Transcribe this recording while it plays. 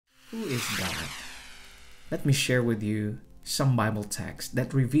Who is God? Let me share with you some Bible text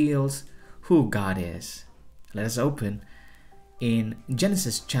that reveals who God is. Let us open in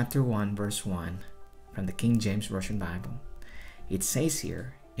Genesis chapter 1 verse 1 from the King James Version Bible. It says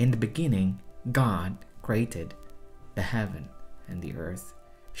here, "In the beginning, God created the heaven and the earth.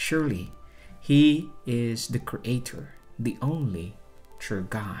 Surely He is the Creator, the only true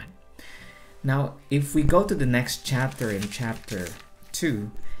God." Now, if we go to the next chapter in chapter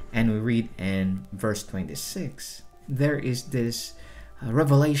 2 and we read in verse 26, there is this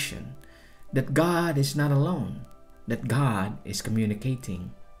revelation that God is not alone, that God is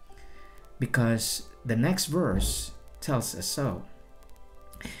communicating, because the next verse tells us so.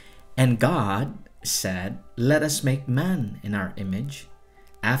 "And God said, let us make man in our image,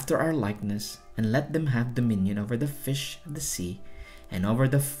 after our likeness, and let them have dominion over the fish of the sea, and over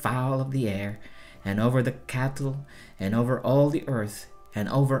the fowl of the air, and over the cattle, and over all the earth, and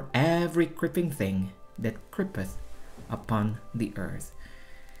over every creeping thing that creepeth upon the earth."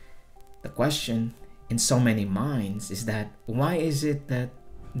 The question in so many minds is that why is it that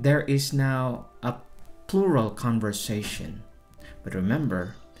there is now a plural conversation? But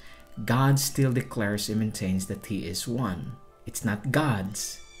remember, God still declares and maintains that He is one. It's not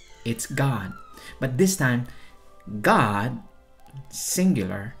God's, it's God. But this time, God,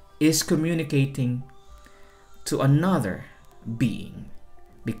 singular, is communicating to another being,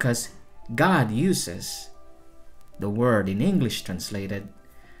 because God uses the word in English translated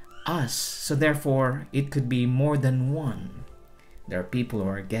us. So therefore, it could be more than one. There are people who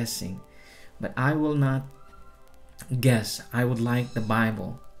are guessing, but I will not guess. I would like the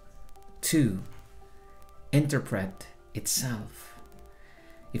Bible to interpret itself.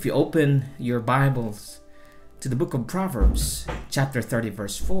 If you open your Bibles to the book of Proverbs, chapter 30,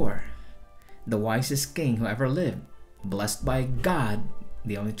 verse 4, the wisest king who ever lived, blessed by God,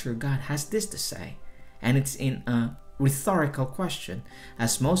 the only true God, has this to say. And it's in a rhetorical question.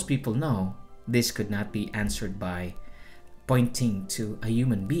 As most people know, this could not be answered by pointing to a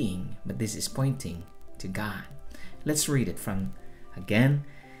human being, but this is pointing to God. Let's read it from, again,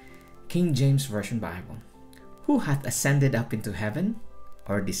 King James Version Bible. "Who hath ascended up into heaven,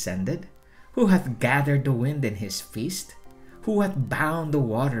 or descended? Who hath gathered the wind in his fist? Who hath bound the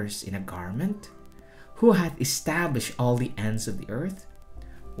waters in a garment? Who hath established all the ends of the earth?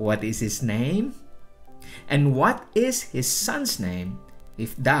 What is his name? And what is his son's name,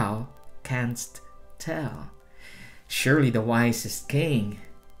 if thou canst tell?" Surely the wisest king,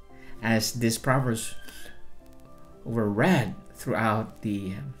 as these proverbs were read throughout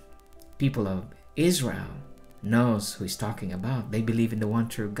the people of Israel, knows who he's talking about. They believe in the one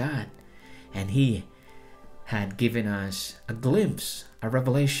true God, and he had given us a glimpse, a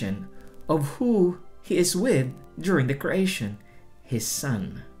revelation of who he is with during the creation, his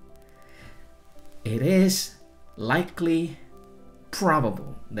son. It is likely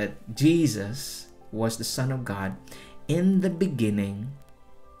probable that Jesus was the Son of God in the beginning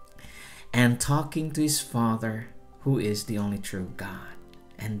and talking to his Father, who is the only true God.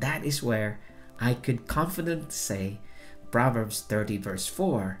 And that is where I could confidently say Proverbs 30 verse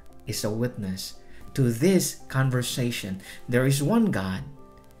 4 is a witness to this conversation. There is one God,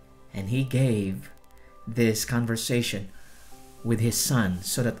 and He gave this conversation with His Son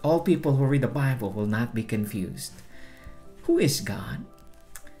so that all people who read the Bible will not be confused. Who is God?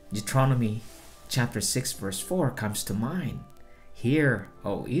 Deuteronomy chapter 6 verse 4 comes to mind. "Hear,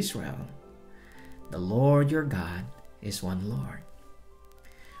 O Israel, the Lord your God is one Lord."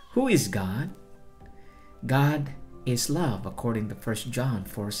 Who is God? God is love, according to 1 John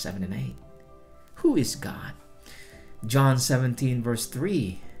 4, 7 and 8. Who is God? John 17 verse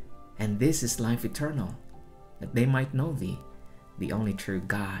 3, "And this is life eternal, that they might know thee, the only true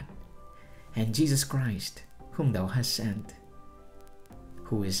God, and Jesus Christ, whom thou hast sent."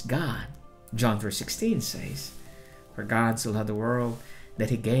 Who is God? John 3:16 says, "For God so loved the world,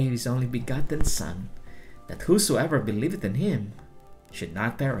 that He gave His only begotten Son, that whosoever believeth in Him should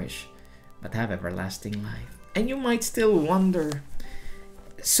not perish, but have everlasting life." And you might still wonder,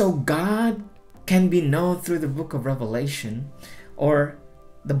 so God can be known through the book of Revelation or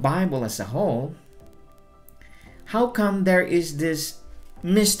the Bible as a whole. How come there is this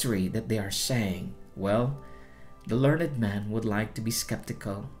mystery that they are saying? Well, the learned man would like to be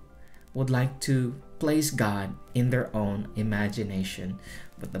skeptical, would like to place God in their own imagination.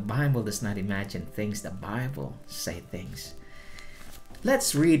 But the Bible does not imagine things, the Bible say things.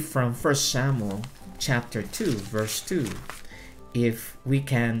 Let's read from 1 Samuel chapter 2 verse 2. If we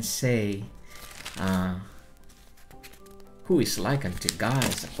can say who is like unto God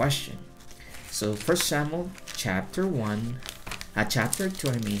is a question. So 1 Samuel chapter 1 chapter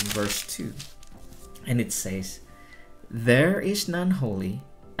 2, verse 2. And it says, "There is none holy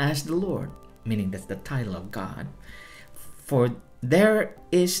as the Lord," meaning that's the title of God. "For there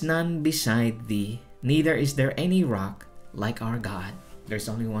is none beside thee, neither is there any rock like our God." There's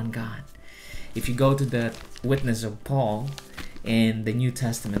only one God. If you go to the witness of Paul in the New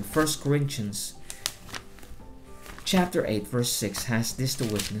Testament, 1 Corinthians chapter 8 verse 6 has this to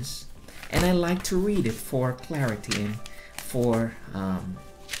witness, and I like to read it for clarity and for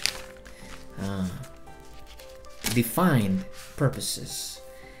defined purposes.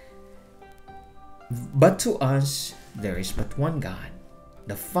 "But to us there is but one God,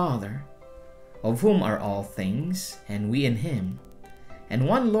 the Father, of whom are all things, and we in him, and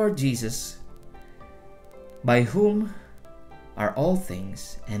one Lord Jesus, by whom are all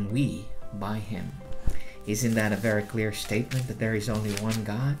things, and we by him." Isn't that a very clear statement that there is only one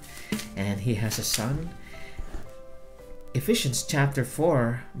God and he has a son? Ephesians chapter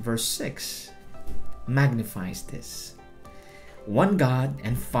 4 verse 6 magnifies this. "One God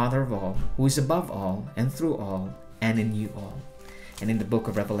and Father of all, who is above all and through all and in you all." And in the book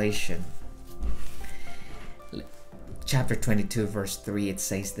of Revelation chapter 22 verse 3, it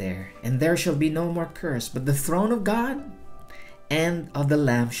says there, "And there shall be no more curse, but the throne of God and of the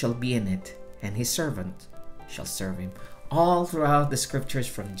Lamb shall be in it, and his servant shall serve him." All throughout the scriptures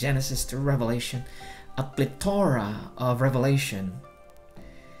from Genesis to Revelation, a plethora of revelation,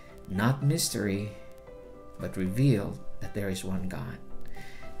 not mystery, but revealed that there is one God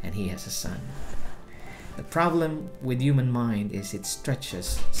and he has a son. The problem with human mind is it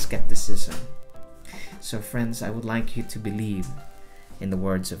stretches skepticism. So friends, I would like you to believe in the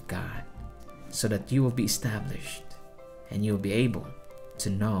words of God so that you will be established and you will be able to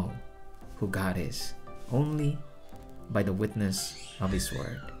know who God is only by the witness of his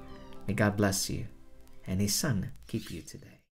word. May God bless you and his son keep you today.